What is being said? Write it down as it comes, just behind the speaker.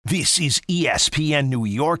This is ESPN New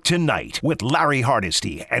York Tonight with Larry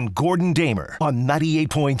Hardesty and Gordon Damer on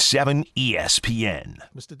 98.7 ESPN.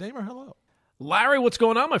 Mr. Damer, hello. Larry, what's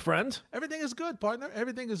going on, my friend? Everything is good, partner.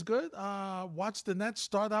 Everything is good. Watch the Nets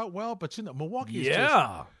start out well, but Milwaukee is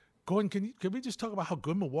just... Gordon, can we just talk about how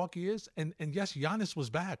good Milwaukee is? And yes, Giannis was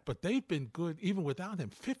back, but they've been good even without him.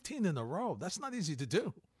 15 in a row. That's not easy to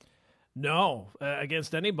do. No,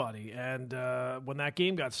 against anybody. And when that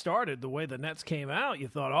game got started, the way the Nets came out, you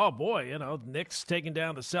thought, oh, boy, Knicks taking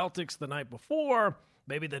down the Celtics the night before.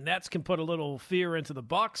 Maybe the Nets can put a little fear into the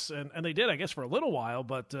Bucks, and they did, I guess, for a little while.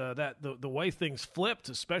 But the way things flipped,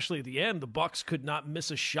 especially at the end, the Bucks could not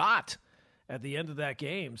miss a shot at the end of that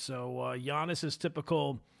game. So Giannis's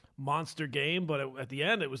typical monster game, but at the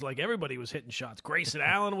end, it was like everybody was hitting shots. Grayson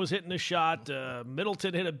Allen was hitting a shot.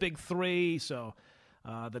 Middleton hit a big three. So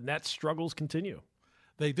the Nets' struggles continue.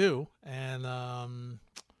 They do, and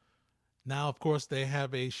now, of course, they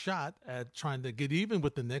have a shot at trying to get even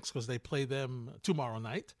with the Knicks because they play them tomorrow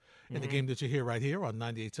night in the game that you hear right here on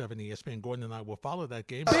 98.7 ESPN. Gordon and I will follow that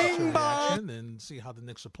game, watch your reaction, and see how the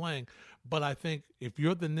Knicks are playing. But I think if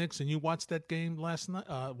you're the Knicks and you watched that game last night,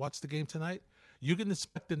 watch the game tonight, you can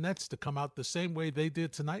expect the Nets to come out the same way they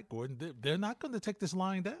did tonight, Gordon. They're not going to take this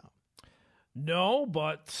lying down. No,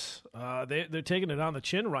 but they're taking it on the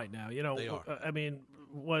chin right now. They are. I mean,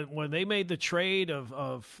 when they made the trade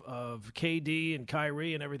of KD and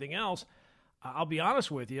Kyrie and everything else, I'll be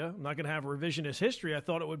honest with you, I'm not going to have revisionist history. I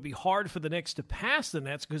thought it would be hard for the Knicks to pass the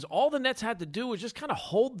Nets because all the Nets had to do was just kind of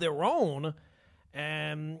hold their own.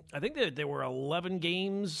 And I think that they were 11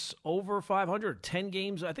 games over 500, 10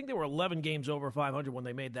 games. I think they were 11 games over 500 when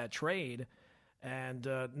they made that trade. And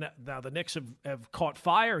now the Knicks have caught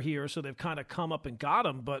fire here, so they've kind of come up and got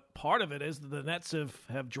them. But part of it is the Nets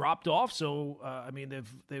have dropped off. So,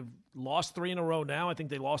 they've lost 3 in a row now. I think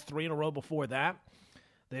they lost 3 in a row before that.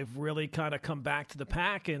 They've really kind of come back to the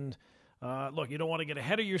pack. And, look, you don't want to get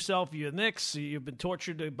ahead of yourself. You're Knicks. You've been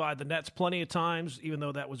tortured by the Nets plenty of times, even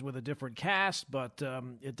though that was with a different cast. But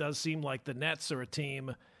it does seem like the Nets are a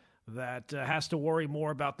team that has to worry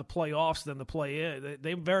more about the playoffs than the play-in.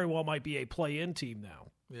 They very well might be a play-in team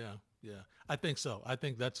now. Yeah. I think so. I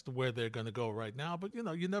think that's where they're going to go right now. But,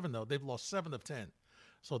 you never know. They've lost 7 of 10.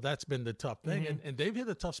 So that's been the tough thing. Mm-hmm. And they've hit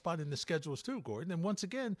a tough spot in the schedules too, Gordon. And once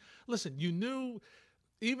again, listen, you knew,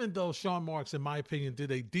 even though Sean Marks, in my opinion,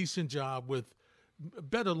 did a decent job with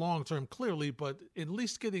better long-term, clearly, but at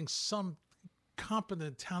least getting some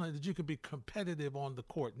competent talent that you can be competitive on the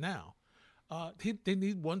court now. They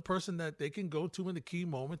need one person that they can go to in the key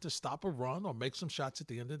moment to stop a run or make some shots at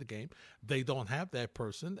the end of the game. They don't have that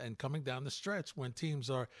person. And coming down the stretch when teams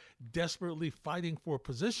are desperately fighting for a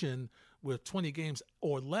position with 20 games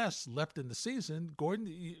or less left in the season,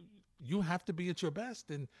 Gordon, you have to be at your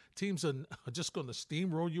best. And teams are just going to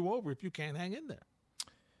steamroll you over if you can't hang in there.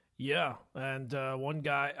 Yeah. And one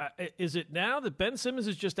guy, is it now that Ben Simmons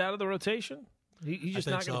is just out of the rotation? He's just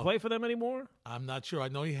not going to play for them anymore? I'm not sure. I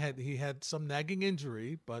know he had some nagging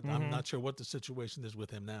injury, but I'm not sure what the situation is with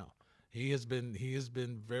him now. He has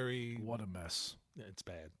been very... What a mess. It's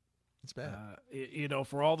bad. It's bad.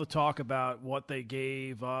 For all the talk about what they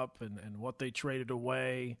gave up and what they traded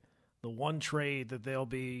away, the one trade that they'll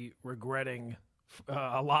be regretting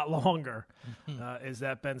a lot longer is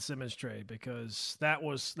that Ben Simmons trade, because that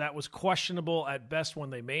was questionable at best when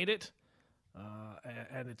they made it.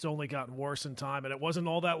 And it's only gotten worse in time. And it wasn't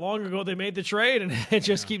all that long ago they made the trade, and it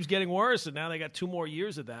just keeps getting worse. And now they got 2 more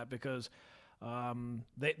years of that because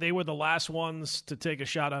they were the last ones to take a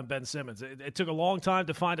shot on Ben Simmons. It took a long time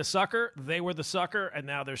to find a sucker. They were the sucker, and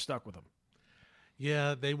now they're stuck with him.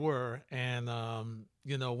 Yeah, they were. And,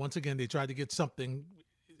 once again, they tried to get something.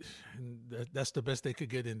 And that's the best they could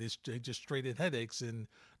get in this. They just traded headaches, and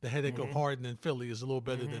the headache of Harden in Philly is a little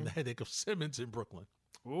better than the headache of Simmons in Brooklyn.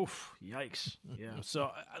 Oof, yikes. Yeah.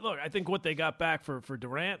 So, look, I think what they got back for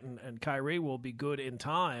Durant and Kyrie will be good in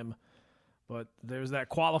time, but there's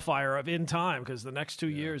that qualifier of in time because the next 2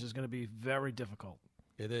 years is going to be very difficult.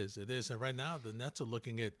 It is. And right now the Nets are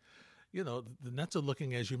looking at,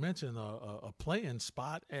 as you mentioned, a play-in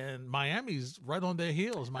spot, and Miami's right on their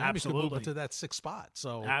heels. Miami could move into that 6th spot.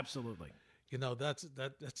 So absolutely.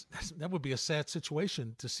 That would be a sad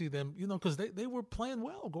situation to see them, because they were playing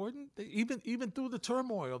well, Gordon. Even through the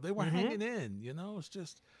turmoil, they were hanging in.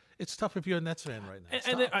 It's tough if you're a Nets fan right now.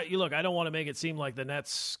 And look, I don't want to make it seem like the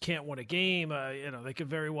Nets can't win a game. They could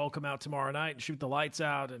very well come out tomorrow night and shoot the lights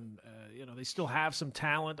out, and they still have some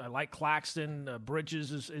talent. I like Claxton.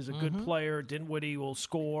 Bridges is a good player. Dinwiddie will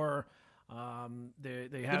score.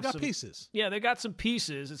 They've got pieces. Yeah, they got some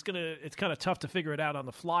pieces. It's kind of tough to figure it out on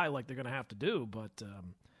the fly like they're gonna have to do, but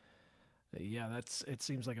Yeah, it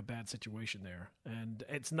seems like a bad situation there. And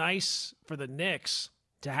it's nice for the Knicks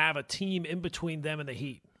to have a team in between them and the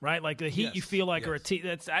Heat, right? Like the Heat, you feel like are a team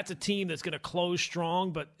that's a team that's going to close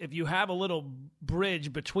strong. But if you have a little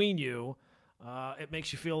bridge between you, it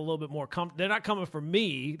makes you feel a little bit more comfortable. They're not coming for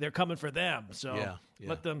me; they're coming for them. So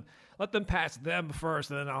let them pass them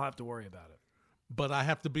first, and then I'll have to worry about it. But I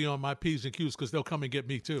have to be on my P's and Q's because they'll come and get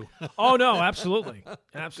me too. Oh no, absolutely,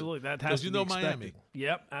 absolutely. That has to be expected. Miami.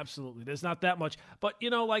 Yep, absolutely. There's not that much, but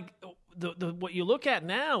like the what you look at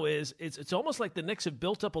now is it's almost like the Knicks have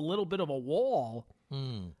built up a little bit of a wall.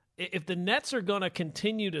 If the Nets are going to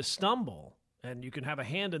continue to stumble, and you can have a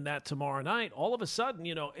hand in that tomorrow night, all of a sudden,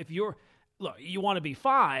 if you want to be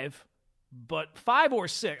 5. But 5 or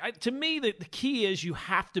 6, to me, the key is you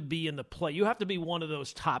have to be in the play. You have to be one of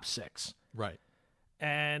those top 6. Right.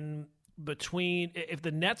 And if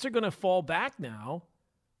the Nets are going to fall back now,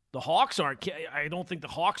 the Hawks aren't. I don't think the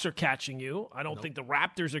Hawks are catching you. I don't think the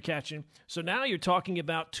Raptors are catching. So now you're talking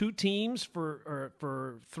about 3 teams for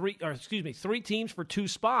 2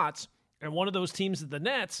 spots, and one of those teams is the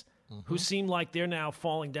Nets, who seem like they're now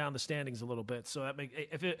falling down the standings a little bit. So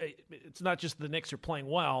it's not just the Knicks are playing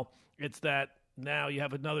well; it's that now you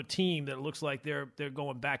have another team that looks like they're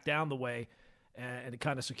going back down the way. And it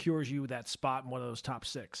kind of secures you that spot in one of those top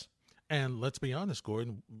 6. And let's be honest,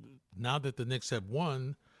 Gordon, now that the Knicks have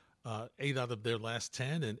won 8 out of their last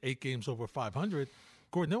 10 and 8 games over 500,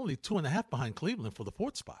 Gordon, they're only 2.5 behind Cleveland for the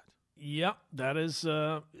 4th spot. Yep, that is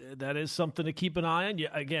something to keep an eye on.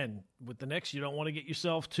 Again, with the Knicks, you don't want to get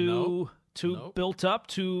yourself too built up,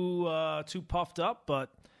 too puffed up. But,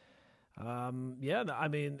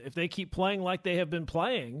 if they keep playing like they have been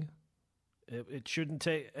playing, it shouldn't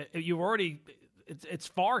take – you've already – it's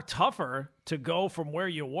far tougher to go from where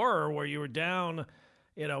you were down,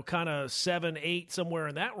 kind of 7, 8, somewhere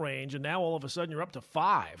in that range, and now all of a sudden you're up to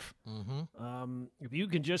 5. If you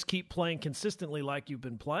can just keep playing consistently like you've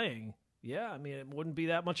been playing, it wouldn't be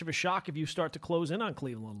that much of a shock if you start to close in on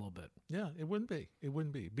Cleveland a little bit. Yeah, it wouldn't be. It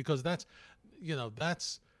wouldn't be because that's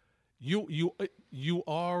you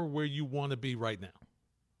are where you want to be right now.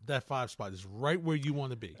 That 5 spot is right where you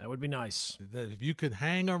want to be. That would be nice. That if you could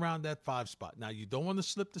hang around that 5 spot. Now, you don't want to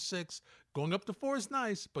slip to 6. Going up to 4 is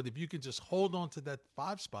nice, but if you could just hold on to that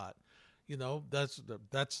 5 spot,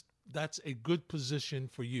 that's a good position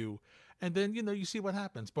for you. And then, you see what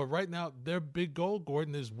happens. But right now, their big goal,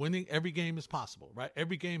 Gordon, is winning every game as possible, right?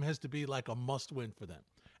 Every game has to be like a must-win for them.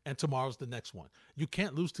 And tomorrow's the next one. You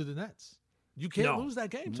can't lose to the Nets. You can't lose that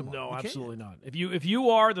game tomorrow. No, absolutely not. If you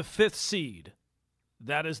are the 5th seed,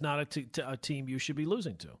 that is not a team you should be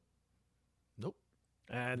losing to. Nope.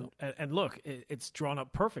 And look, it's drawn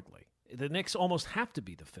up perfectly. The Knicks almost have to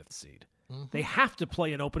be the 5th seed. They have to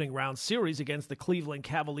play an opening round series against the Cleveland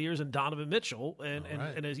Cavaliers and Donovan Mitchell. And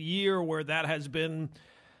in a year where that has been,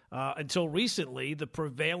 until recently, the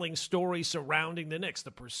prevailing story surrounding the Knicks. The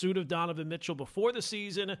pursuit of Donovan Mitchell before the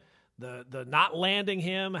season, the not landing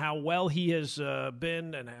him, how well he has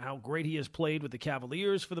been and how great he has played with the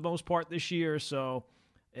Cavaliers for the most part this year. So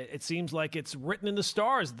it seems like it's written in the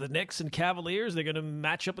stars. The Knicks and Cavaliers, they're going to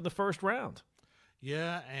match up in the first round.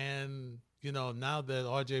 Yeah, and, now that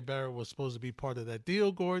R.J. Barrett was supposed to be part of that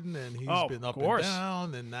deal, Gordon, and he's been up and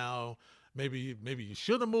down, and now maybe you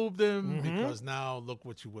should have moved him because now look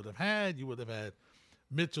what you would have had. You would have had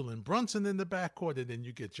Mitchell and Brunson in the backcourt, and then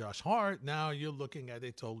you get Josh Hart. Now you're looking at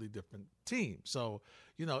a totally different team. So,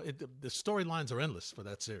 the storylines are endless for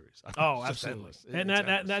that series. Oh, absolutely. And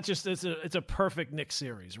that just it's a perfect Knicks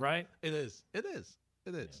series, right? It is. Yeah.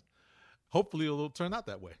 Hopefully it'll turn out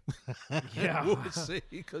that way. Yeah. We'll see,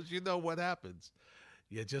 because you know what happens.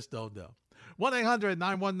 You just don't know.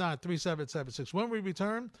 1-800-919-3776. When we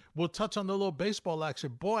return, we'll touch on the little baseball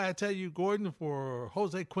action. Boy, I tell you, Gordon, for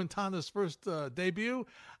Jose Quintana's first debut.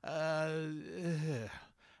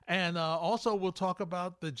 And also we'll talk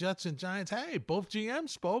about the Jets and Giants. Hey, both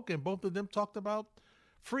GMs spoke, and both of them talked about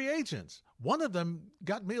free agents. One of them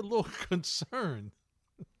got me a little concerned.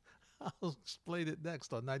 I'll explain it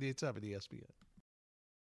next on 98.7 ESPN.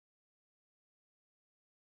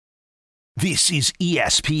 This is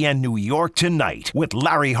ESPN New York Tonight with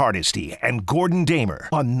Larry Hardesty and Gordon Damer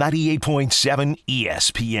on 98.7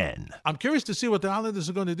 ESPN. I'm curious to see what the Islanders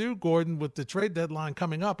are going to do, Gordon, with the trade deadline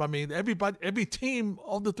coming up. I mean, every team,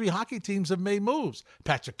 all the 3 hockey teams have made moves.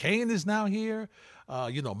 Patrick Kane is now here.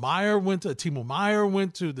 Timo Meyer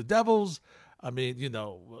went to the Devils. I mean,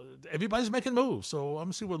 everybody's making moves. So I'm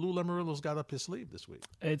going to see what Lou Lamoriello's got up his sleeve this week.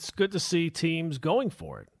 It's good to see teams going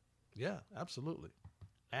for it. Yeah, absolutely.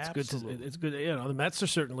 It's good. The Mets are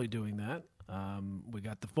certainly doing that. We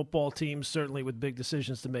got the football team certainly with big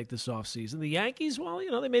decisions to make this offseason. The Yankees, well,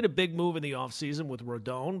 they made a big move in the offseason with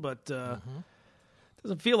Rodon, but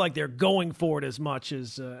doesn't feel like they're going for it as much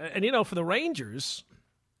as and for the Rangers,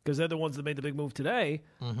 because they're the ones that made the big move today.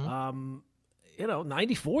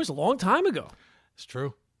 94 is a long time ago. It's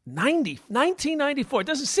true. 1994. It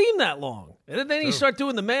doesn't seem that long. And then you start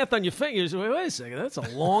doing the math on your fingers. Wait a second. That's a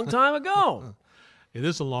long time ago. It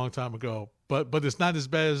is a long time ago, but it's not as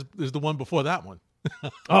bad as the one before that one.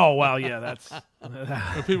 Oh, well, yeah, that's...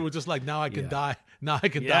 When people were just like, now I can die. Now I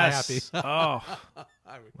can die happy. Oh,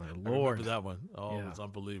 I Lord. remember that one. Oh, It was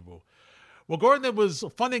unbelievable. Well, Gordon, it was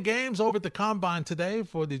fun and games over at the Combine today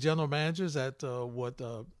for the general managers at what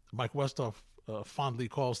Mike Westhoff fondly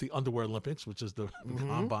calls the Underwear Olympics, which is the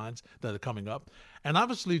Combines that are coming up. And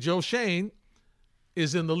obviously, Joe Shane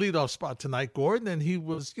is in the leadoff spot tonight, Gordon, and he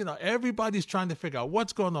was, everybody's trying to figure out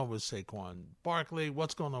what's going on with Saquon Barkley,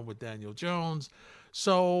 what's going on with Daniel Jones.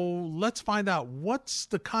 So let's find out, what's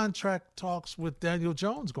the contract talks with Daniel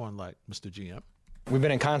Jones going like, Mr. GM? We've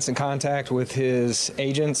been in constant contact with his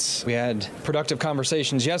agents. We had productive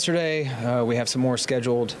conversations yesterday. We have some more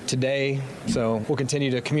scheduled today. So we'll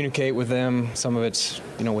continue to communicate with them. Some of it's,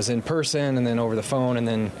 was in person and then over the phone. And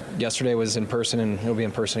then yesterday was in person and it'll be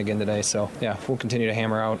in person again today. So, yeah, we'll continue to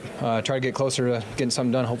hammer out, try to get closer to getting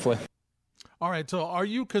something done, hopefully. All right. So are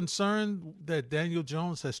you concerned that Daniel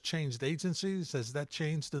Jones has changed agencies? Has that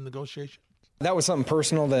changed the negotiation? That was something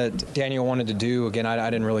personal that Daniel wanted to do. Again,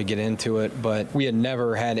 I didn't really get into it, but we had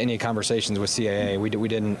never had any conversations with CAA. We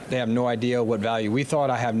didn't. They have no idea what value we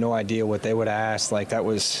thought. I have no idea what they would ask. Like, that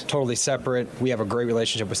was totally separate. We have a great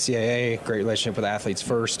relationship with CAA, great relationship with Athletes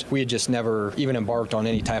First. We had just never even embarked on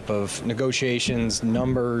any type of negotiations,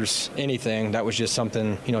 numbers, anything. That was just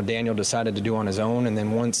something, Daniel decided to do on his own. And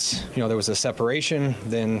then once, there was a separation,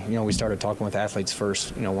 then, we started talking with Athletes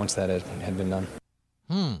First, once that had been done.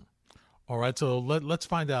 All right, so let's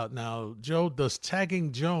find out now. Joe, does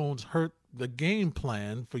tagging Jones hurt the game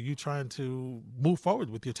plan for you trying to move forward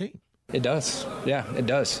with your team? It does. Yeah, it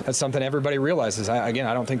does. That's something everybody realizes. I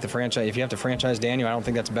don't think the franchise, if you have to franchise Daniel, I don't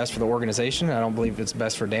think that's best for the organization. I don't believe it's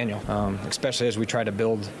best for Daniel, especially as we try to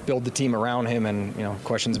build the team around him and,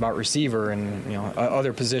 questions about receiver and,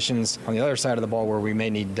 other positions on the other side of the ball where we may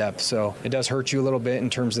need depth. So it does hurt you a little bit in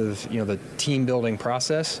terms of, the team building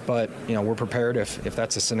process. But, we're prepared if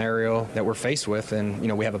that's a scenario that we're faced with, and,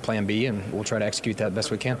 we have a plan B and we'll try to execute that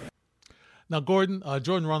best we can. Now, Gordon,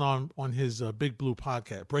 Jordan Run on his Big Blue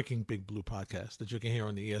podcast, Breaking Big Blue podcast that you can hear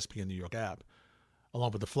on the ESPN New York app,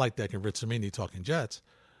 along with the Flight Deck and Rich Cimini talking Jets,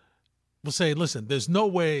 will say, listen, there's no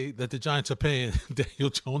way that the Giants are paying Daniel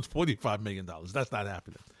Jones $45 million. That's not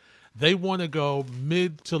happening. They want to go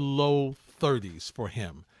mid to low 30s for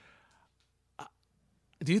him.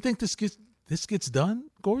 Do you think this gets done,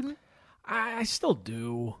 Gordon? I still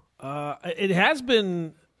do. It has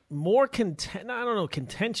been more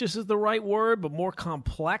contentious is the right word, but more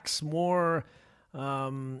complex, more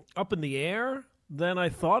up in the air than I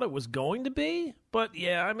thought it was going to be. But,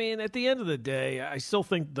 yeah, I mean, at the end of the day, I still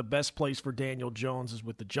think the best place for Daniel Jones is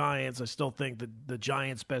with the Giants. I still think that the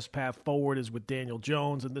Giants' best path forward is with Daniel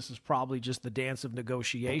Jones, and this is probably just the dance of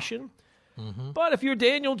negotiation. Mm-hmm. But if you're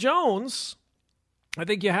Daniel Jones, I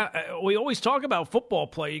think we always talk about football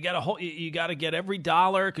play. You got to get every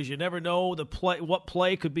dollar because you never know what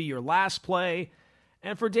play could be your last play.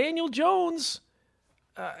 And for Daniel Jones,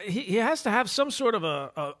 he has to have some sort of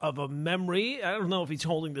a memory. I don't know if he's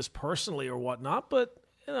holding this personally or whatnot, but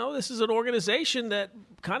this is an organization that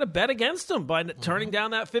kind of bet against him by turning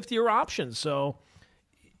down that fifth-year option. So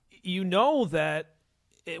that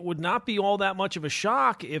it would not be all that much of a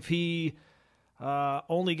shock if he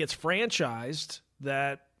only gets franchised.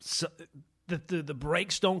 That the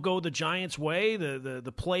breaks don't go the Giants' way,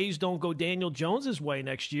 the plays don't go Daniel Jones's way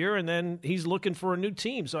next year, and then he's looking for a new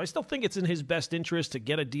team. So I still think it's in his best interest to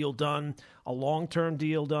get a deal done, a long-term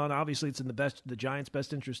deal done. Obviously, it's in the Giants'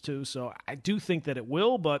 best interest too. So I do think that it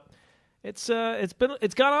will, but it's gone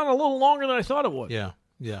on a little longer than I thought it would. Yeah.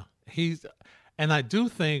 And I do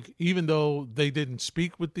think, even though they didn't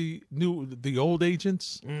speak with the old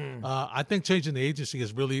agents, I think changing the agency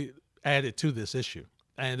has really added to this issue.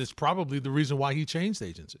 And it's probably the reason why he changed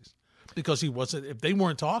agencies. Because if they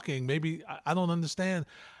weren't talking, maybe, I don't understand.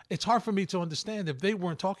 It's hard for me to understand if they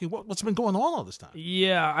weren't talking, what's been going on all this time?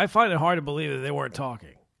 Yeah, I find it hard to believe that they weren't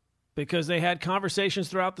talking because they had conversations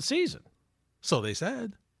throughout the season. So they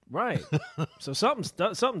said. Right. So something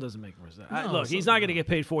doesn't make sense. Look, he's not going to get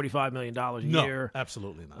paid $45 million a year. No,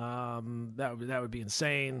 absolutely not. That would be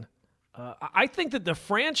insane. I think that the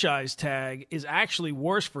franchise tag is actually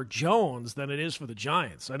worse for Jones than it is for the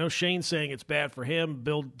Giants. I know Shane's saying it's bad for him,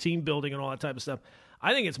 team building and all that type of stuff.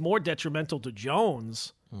 I think it's more detrimental to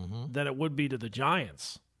Jones than it would be to the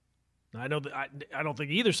Giants. I know that I don't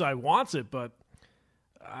think either side wants it, but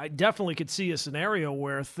I definitely could see a scenario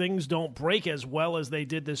where things don't break as well as they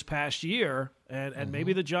did this past year, and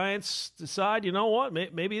maybe the Giants decide, you know what,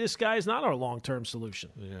 maybe this guy is not our long-term solution.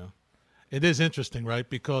 Yeah. It is interesting, right?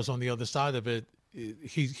 Because on the other side of it,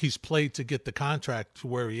 he's played to get the contract to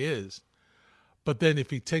where he is. But then if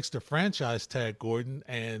he takes the franchise tag, Gordon,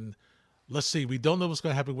 and let's see, we don't know what's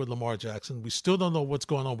going to happen with Lamar Jackson. We still don't know what's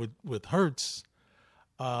going on with Hurts.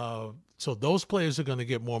 So those players are going to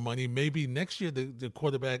get more money. Maybe next year the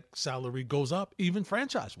quarterback salary goes up, even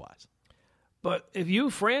franchise-wise. But if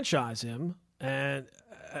you franchise him and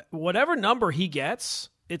whatever number he gets,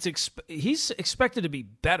 he's expected to be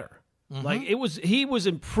better. Like he was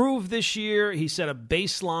improved this year. He set a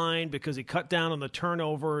baseline because he cut down on the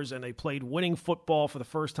turnovers and they played winning football for the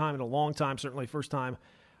first time in a long time, certainly first time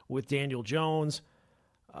with Daniel Jones.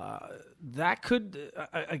 That could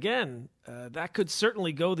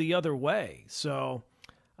certainly go the other way. So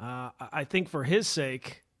I think for his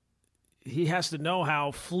sake, he has to know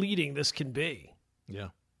how fleeting this can be. Yeah.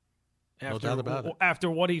 No doubt about it.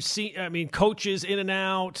 After what he's seen, I mean, coaches in and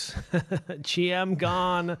out, GM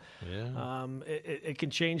gone. Yeah. It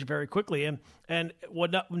can change very quickly. And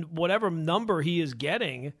whatever number he is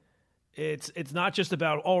getting, it's not just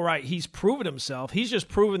about, all right, he's proven himself. He's just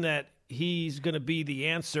proven that he's going to be the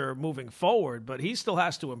answer moving forward, but he still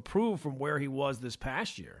has to improve from where he was this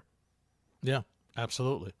past year. Yeah,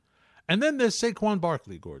 absolutely. And then there's Saquon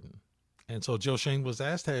Barkley, Gordon. And so Joe Shane was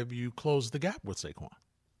asked, have you closed the gap with Saquon?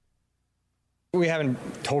 We haven't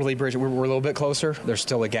totally bridged it. We're a little bit closer. There's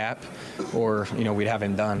still a gap, or we'd have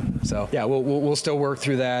him done. So yeah, we'll still work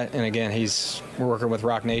through that. And again, we're working with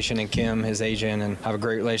Rock Nation and Kim, his agent, and have a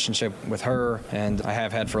great relationship with her. And I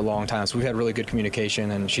have had for a long time. So we've had really good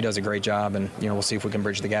communication, and she does a great job. And we'll see if we can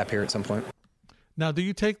bridge the gap here at some point. Now, do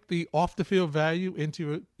you take the off the field value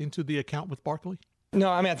into the account with Barkley? No,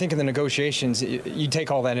 I mean, I think in the negotiations, you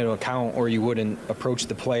take all that into account or you wouldn't approach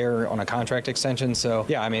the player on a contract extension. So,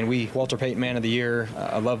 yeah, I mean, Walter Payton Man of the Year,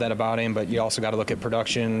 I love that about him, but you also got to look at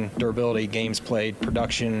production, durability, games played,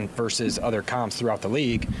 production versus other comps throughout the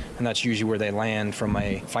league, and that's usually where they land from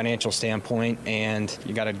a financial standpoint, and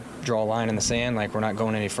you got to draw a line in the sand, like we're not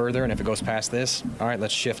going any further, and if it goes past this, all right,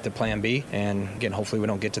 let's shift to plan B, and again, hopefully we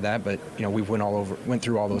don't get to that, but, we went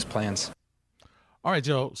through all those plans. All right,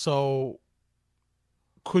 Joe, so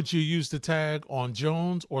could you use the tag on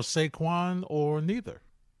Jones or Saquon or neither?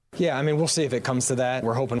 Yeah, I mean, we'll see if it comes to that.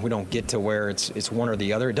 We're hoping we don't get to where it's one or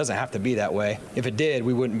the other. It doesn't have to be that way. If it did,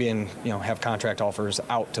 we wouldn't be have contract offers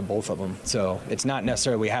out to both of them. So it's not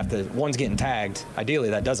necessarily we have to, one's getting tagged.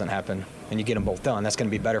 Ideally, that doesn't happen, and you get them both done. That's going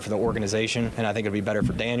to be better for the organization, and I think it'll be better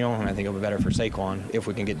for Daniel, and I think it'll be better for Saquon if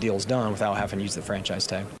we can get deals done without having to use the franchise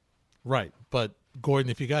tag. Right, but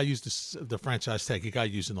Gordon, if you got to use the franchise tag, you got to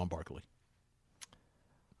use it on Barkley.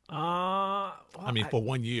 For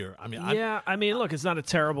 1 year. Look, it's not a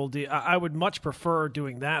terrible deal. I would much prefer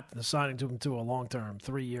doing that than signing him to a long-term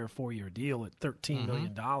 3-year, 4-year deal at $13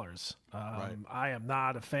 million. Right. I am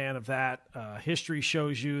not a fan of that. History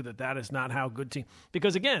shows you that is not how good team.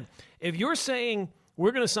 Because again, if you're saying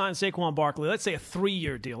we're going to sign Saquon Barkley, let's say a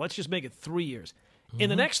 3-year deal. Let's just make it 3 years. In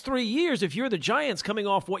the next 3 years, if you're the Giants coming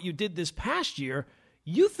off what you did this past year,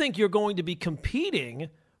 you think you're going to be competing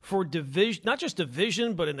for division, not just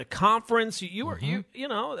division, but in the conference.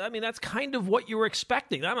 That's kind of what you were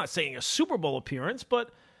expecting. I'm not saying a Super Bowl appearance, but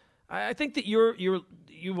I think that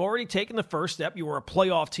you've already taken the first step. You were a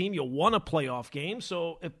playoff team. You won a playoff game.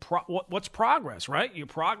 So what's progress, right? Your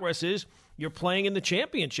progress is you're playing in the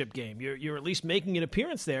championship game. You're at least making an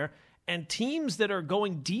appearance there. And teams that are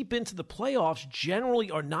going deep into the playoffs generally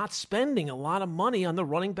are not spending a lot of money on the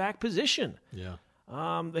running back position. Yeah.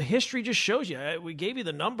 The history just shows you. We gave you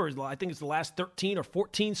the numbers. I think it's the last 13 or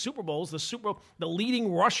 14 Super Bowls. The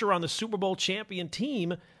leading rusher on the Super Bowl champion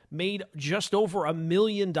team made just over $1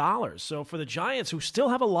 million. So for the Giants, who still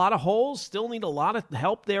have a lot of holes, still need a lot of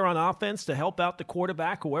help there on offense to help out the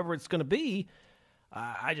quarterback, whoever it's going to be,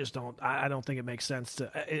 I don't think it makes sense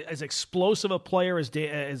to, as explosive a player as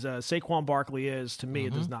Saquon Barkley is, to me,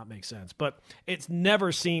 it does not make sense. But it's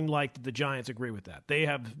never seemed like the Giants agree with that. They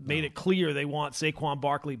have made it clear they want Saquon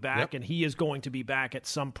Barkley back, and he is going to be back at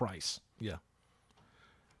some price. Yeah.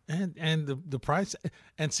 And the price,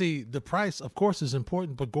 and see, the price, of course, is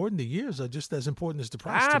important, but Gordon, the years are just as important as the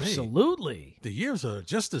price to me. Absolutely. The years are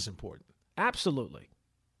just as important. Absolutely.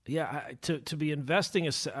 to be investing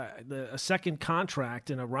a second contract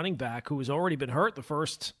in a running back who has already been hurt the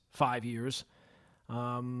first 5 years,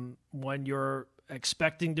 when you're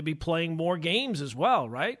expecting to be playing more games as well,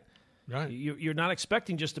 right? Right. You're not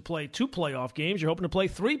expecting just to play 2 playoff games. You're hoping to play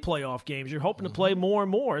 3 playoff games. You're hoping to play more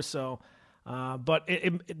and more. So, but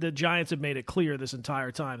the Giants have made it clear this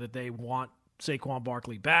entire time that they want Saquon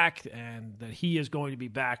Barkley back and that he is going to be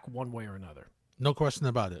back one way or another. No question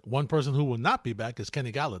about it. One person who will not be back is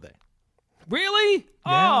Kenny Galladay. Really?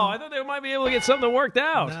 Yeah. Oh, I thought they might be able to get something worked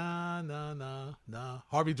out. Nah.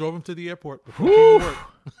 Harvey drove him to the airport before Whew. he came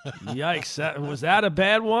to work. Yikes. Was that a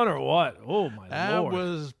bad one or what? Oh, my Lord. That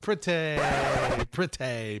was pretty bad.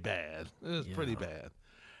 It was pretty bad.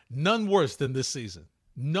 None worse than this season.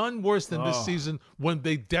 This season when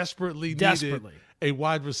they desperately needed a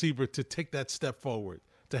wide receiver to take that step forward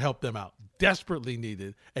to help them out. Desperately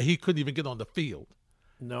needed, and he couldn't even get on the field.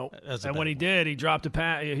 Nope. And when he did, he dropped a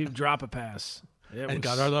pass. He'd drop a pass. And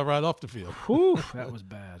got right off the field. Whew, that was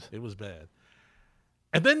bad. It was bad.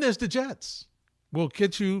 And then there's the Jets. We'll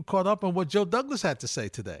get you caught up on what Joe Douglas had to say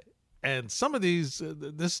today. And some of these,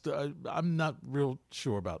 I'm not real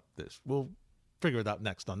sure about this. We'll figure it out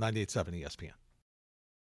next on 98.7 ESPN.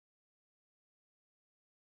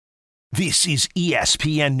 This is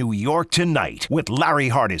ESPN New York Tonight with Larry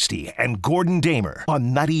Hardesty and Gordon Damer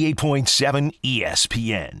on 98.7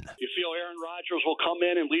 ESPN. You feel Aaron Rodgers will come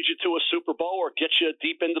in and lead you to a Super Bowl or get you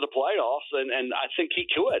deep into the playoffs, and I think he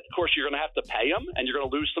could. Of course, you're going to have to pay him, and you're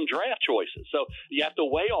going to lose some draft choices. So you have to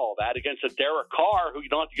weigh all that against a Derek Carr who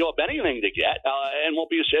you don't have to give up anything to get and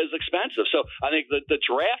won't be as expensive. So I think the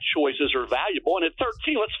draft choices are valuable. And at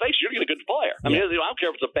 13, let's face it, you're going to get a good player. I mean, I don't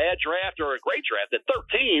care if it's a bad draft or a great draft. At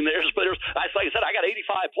 13, like I said, I got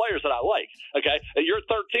 85 players that I like. Okay, and you're at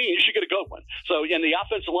 13, you should get a good one. So, and the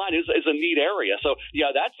offensive line is a neat area. So, yeah,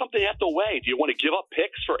 that's something you have to weigh. Do you want to give up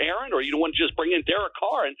picks for Aaron, or you want to just bring in Derek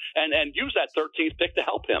Carr and use that 13th pick to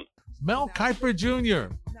help him? Mel Kiper Jr.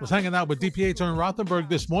 was hanging out with DPH and Rothenberg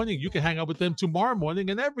this morning. You can hang out with them tomorrow morning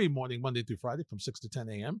and every morning, Monday through Friday from 6 to 10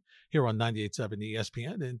 a.m. here on 98.7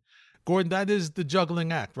 ESPN. And, Gordon, that is the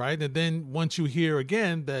juggling act, right? And then once you hear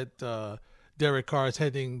again that Derek Carr is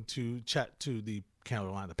heading to chat to the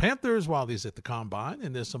Carolina Panthers while he's at the Combine,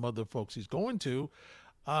 and there's some other folks he's going to,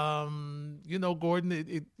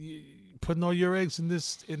 Gordon, putting all your eggs in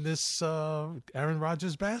this Aaron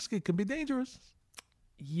Rodgers basket can be dangerous.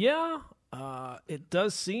 Yeah, it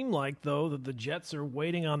does seem like, though, that the Jets are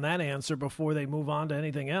waiting on that answer before they move on to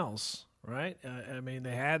anything else, right? I mean,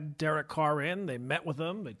 they had Derek Carr in. They met with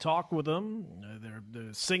him. They talked with him.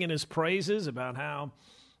 They're singing his praises about how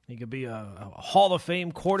he could be a Hall of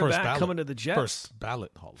Fame quarterback coming to the Jets. First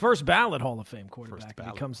ballot Hall of Fame quarterback. If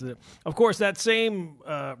he comes to of course, that same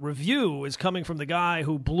review is coming from the guy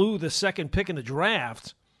who blew the second pick in the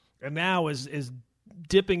draft and now is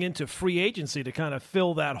dipping into free agency to kind of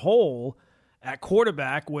fill that hole at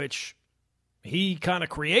quarterback, which he kind of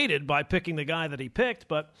created by picking the guy that he picked.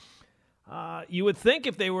 But you would think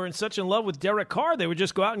if they were in such in love with Derek Carr, they would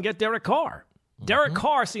just go out and get Derek Carr. Mm-hmm. Derek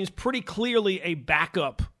Carr seems pretty clearly a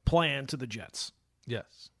backup plan to the Jets.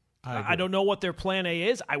 Yes. I don't know what their plan A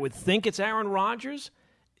is. I would think it's Aaron Rodgers.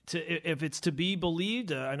 If it's to be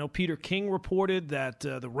believed, I know Peter King reported that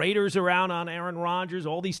the Raiders are out on Aaron Rodgers,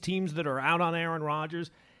 all these teams that are out on Aaron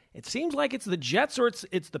Rodgers. It seems like it's the Jets or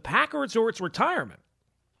it's the Packers or it's retirement.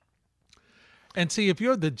 And see, if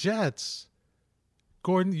you're the Jets,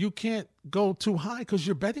 Gordon, you can't go too high because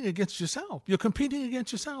you're betting against yourself. You're competing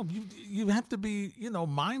against yourself. You have to be,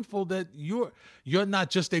 mindful that you're not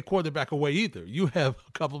just a quarterback away either. You have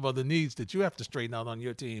a couple of other needs that you have to straighten out on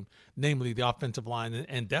your team, namely the offensive line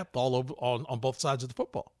and depth all over on both sides of the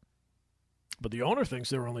football. But the owner thinks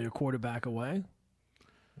they're only a quarterback away.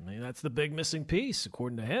 I mean, that's the big missing piece,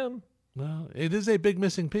 according to him. Well, it is a big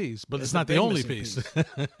missing piece, but it's not the only piece.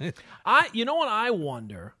 You know what I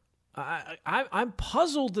wonder? I'm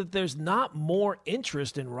puzzled that there's not more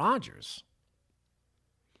interest in Rodgers.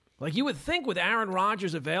 Like, you would think with Aaron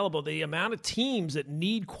Rodgers available, the amount of teams that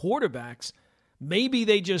need quarterbacks, maybe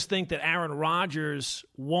they just think that Aaron Rodgers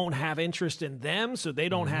won't have interest in them, so they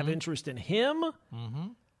don't have interest in him. Mm-hmm.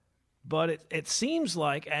 But it seems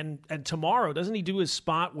like, and tomorrow, doesn't he do his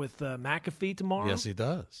spot with McAfee tomorrow? Yes, he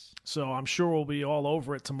does. So I'm sure we'll be all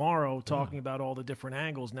over it tomorrow, talking about all the different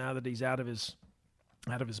angles now that he's out of his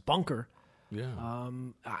bunker. Yeah.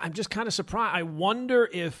 I'm just kind of surprised. I wonder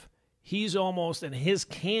if he's almost, and his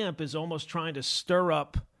camp is almost trying to stir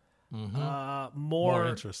up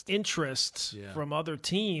More interest from other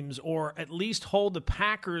teams, or at least hold the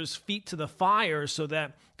Packers' feet to the fire so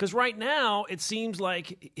that – because right now it seems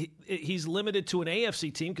like he's limited to an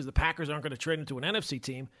AFC team because the Packers aren't going to trade him to an NFC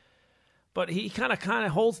team. But he kind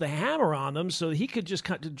of holds the hammer on them so he could just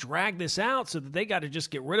kind of drag this out so that they got to just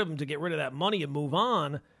get rid of him to get rid of that money and move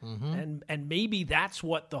on. And maybe that's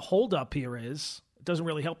what the holdup here is. It doesn't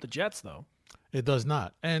really help the Jets, though. It does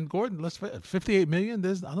not. And Gordon, $58 million.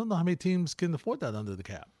 I don't know how many teams can afford that under the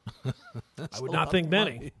cap. I would not think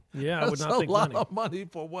many. Yeah, I would not think many. That's a lot of money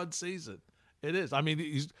for one season. It is. I mean,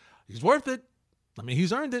 he's worth it. I mean,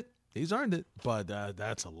 he's earned it. He's earned it. But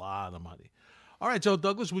that's a lot of money. All right, Joe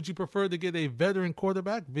Douglas, would you prefer to get a veteran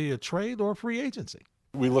quarterback via trade or free agency?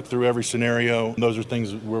 We look through every scenario. Those are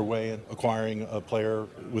things we're weighing. Acquiring a player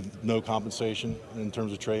with no compensation in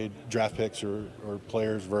terms of trade, draft picks or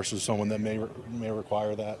players versus someone that may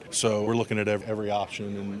require that. So we're looking at every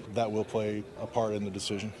option, and that will play a part in the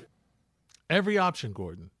decision. Every option,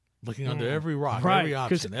 Gordon. Looking under every rock, right. every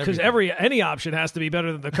option. Because any option has to be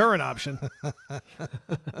better than the current option.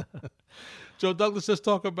 Joe Douglas, let's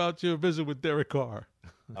talk about your visit with Derek Carr.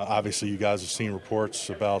 Obviously, you guys have seen reports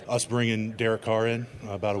about us bringing Derek Carr in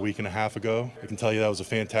about a week and a half ago. I can tell you that was a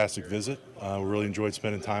fantastic visit. We really enjoyed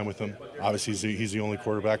spending time with him. Obviously, he's the only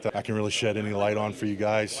quarterback that I can really shed any light on for you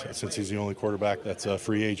guys, since he's the only quarterback that's a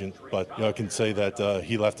free agent. But I can say that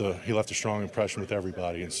he left a strong impression with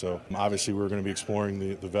everybody. And so, obviously, we're going to be exploring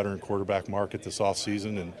the veteran quarterback market this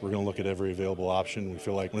offseason, and we're going to look at every available option. We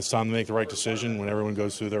feel like when it's time to make the right decision, when everyone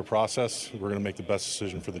goes through their process, we're going to make the best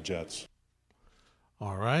decision for the Jets.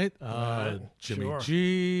 All right. Jimmy sure.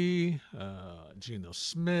 G, Geno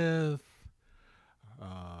Smith,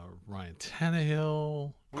 Ryan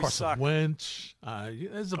Tannehill, Carson Wentz.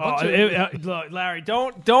 There's a bunch look, Larry,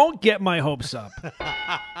 don't get my hopes up.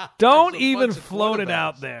 Don't even float it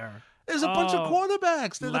out there. There's a bunch of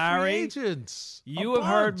quarterbacks. They're Larry, the free agents. You have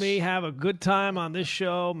heard me have a good time on this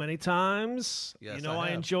show many times. Yes, I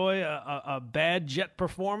enjoy a bad Jet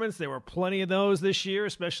performance. There were plenty of those this year,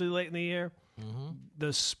 especially late in the year.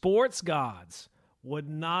 The sports gods would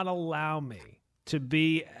not allow me to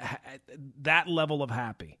be at that level of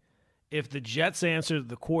happy if the Jets' answer to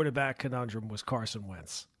the quarterback conundrum was Carson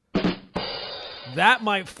Wentz. That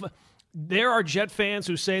might there are Jet fans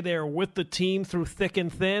who say they are with the team through thick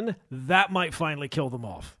and thin. That might finally kill them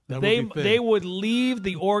off. They would leave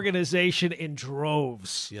the organization in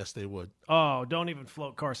droves. Yes, they would. Oh, don't even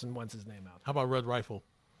float Carson Wentz's name out. How about Red Rifle?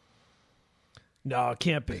 No, it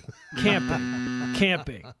can't be. Can't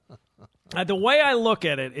be. The way I look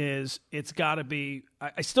at it is it's got to be –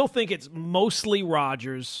 I still think it's mostly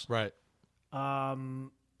Rodgers. Right. I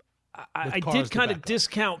did kind of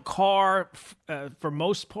discount Carr for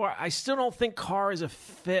most part. I still don't think Carr is a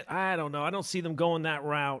fit. I don't know. I don't see them going that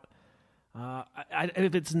route.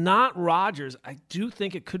 If it's not Rodgers, I do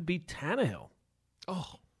think it could be Tannehill.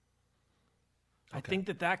 Oh. Okay. I think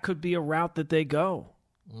that could be a route that they go.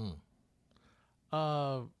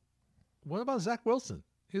 What about Zach Wilson?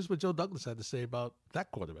 Here's what Joe Douglas had to say about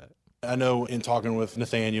that quarterback. I know in talking with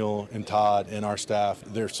Nathaniel and Todd and our staff,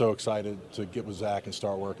 they're so excited to get with Zach and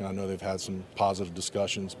start working. I know they've had some positive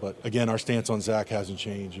discussions, but again, our stance on Zach hasn't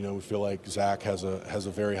changed. We feel like Zach has a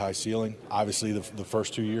very high ceiling. Obviously, the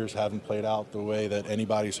first 2 years haven't played out the way that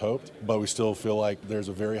anybody's hoped, but we still feel like there's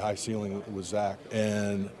a very high ceiling with Zach.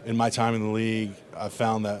 And in my time in the league, I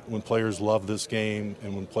found that when players love this game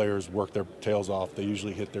and when players work their tails off, they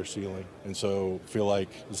usually hit their ceiling. And so I feel like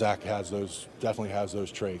Zach definitely has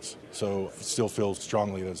those traits. So still feel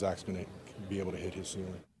strongly that Zach's going to be able to hit his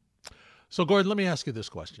ceiling. So, Gordon, let me ask you this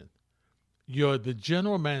question. You're the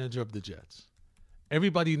general manager of the Jets.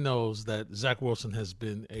 Everybody knows that Zach Wilson has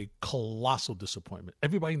been a colossal disappointment.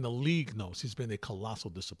 Everybody in the league knows he's been a colossal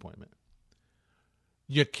disappointment.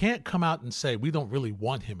 You can't come out and say, we don't really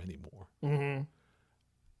want him anymore. Mm-hmm.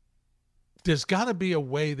 There's got to be a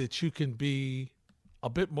way that you can be a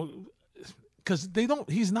bit more, because they don't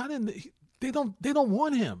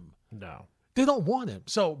want him. No. They don't want him.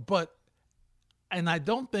 And I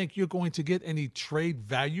don't think you're going to get any trade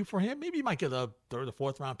value for him. Maybe you might get a third or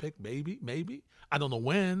fourth round pick. Maybe. I don't know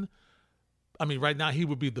when. I mean, right now he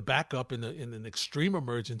would be the backup in an extreme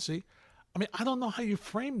emergency. I mean, I don't know how you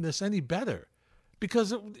frame this any better,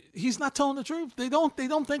 because he's not telling the truth. They don't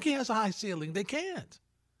think he has a high ceiling. They can't.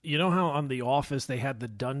 You know how on The Office they had the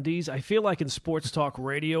Dundies? I feel like in sports talk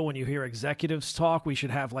radio, when you hear executives talk, we should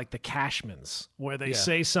have like the Cashmans, where they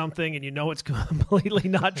say something and it's completely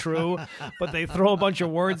not true, but they throw a bunch of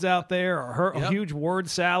words out there, or a huge word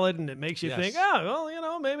salad, and it makes you think,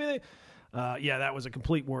 maybe they... Yeah, that was a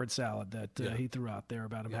complete word salad that he threw out there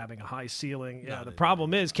about him having a high ceiling. Yeah, the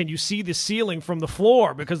problem is, can you see the ceiling from the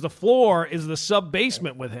floor? Because the floor is the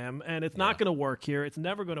sub-basement with him, and it's not going to work here. It's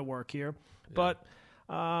never going to work here. Yeah.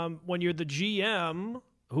 But when you're the GM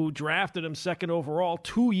who drafted him second overall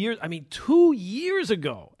 2 years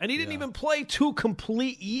ago, and he didn't even play 2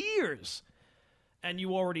 complete years, and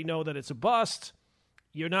you already know that it's a bust,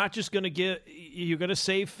 you're not just going to you're going to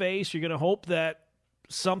save face. You're going to hope that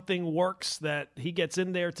something works, that he gets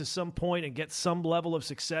in there to some point and gets some level of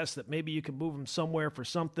success, that maybe you can move him somewhere for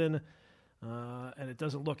something, and it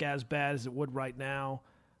doesn't look as bad as it would right now.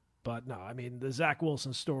 But no, I mean, the Zach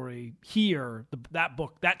Wilson story here,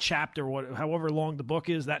 that chapter, however long the book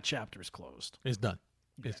is, that chapter is closed. It's done.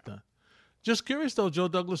 It's done. Just curious, though, Joe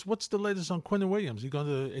Douglas, what's the latest on Quinnen Williams? You going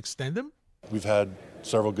to extend him? We've had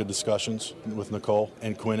several good discussions with Nicole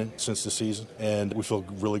and Quinnen since the season, and we feel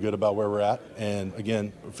really good about where we're at. And,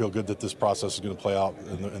 again, we feel good that this process is going to play out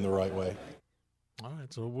in the right way. All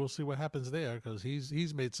right, so we'll see what happens there, because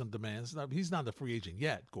he's made some demands. Now, he's not a free agent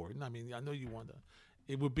yet, Gordon. I mean, I know you want to.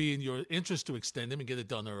 It would be in your interest to extend him and get it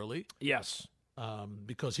done early. Yes.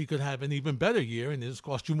 Because he could have an even better year and it's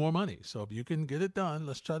cost you more money. So if you can get it done,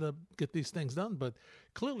 let's try to get these things done. But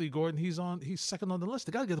clearly, Gordon, he's second on the list.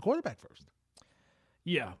 They got to get the quarterback first.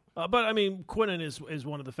 Yeah, but I mean, Quinnen is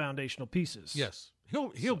one of the foundational pieces. Yes,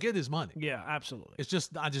 he'll get his money. Yeah, absolutely. It's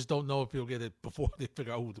just I just don't know if he'll get it before they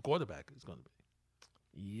figure out who the quarterback is going to be.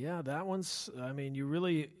 Yeah, that one's. I mean,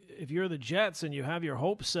 if you're the Jets and you have your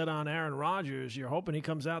hopes set on Aaron Rodgers, you're hoping he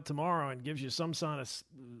comes out tomorrow and gives you some sign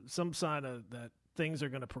of that things are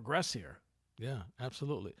going to progress here. Yeah,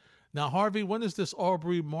 absolutely. Now, Harvey, when is this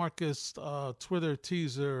Aubrey Marcus Twitter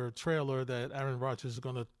teaser trailer that Aaron Rodgers is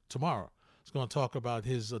going to tomorrow? He's going to talk about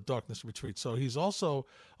his darkness retreat. So he's also,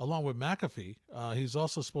 along with McAfee, he's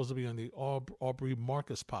also supposed to be on the Aubrey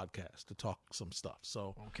Marcus podcast to talk some stuff.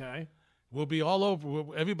 So okay. We'll be all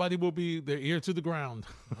over. Everybody will be their ear to the ground.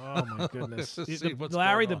 Oh, my goodness.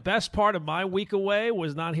 Larry, the best part of my week away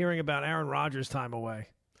was not hearing about Aaron Rodgers' time away.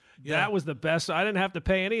 Yeah. That was the best. I didn't have to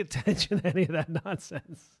pay any attention to any of that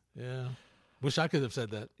nonsense. Yeah. Wish I could have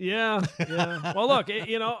said that. Yeah. Well, look,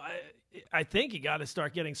 I think you got to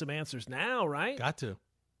start getting some answers now, right? Got to.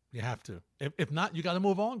 You have to. If not, you got to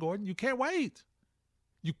move on, Gordon. You can't wait.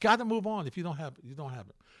 You got to move on. If you don't have it, you don't have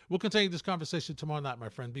it. We'll continue this conversation tomorrow night, my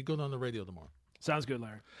friend. Be good on the radio tomorrow. Sounds good,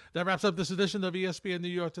 Larry. That wraps up this edition of ESPN New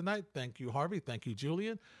York Tonight. Thank you, Harvey. Thank you,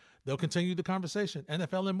 Julian. They'll continue the conversation,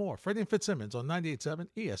 NFL and more. Freddie and Fitzsimmons on 98.7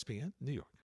 ESPN New York.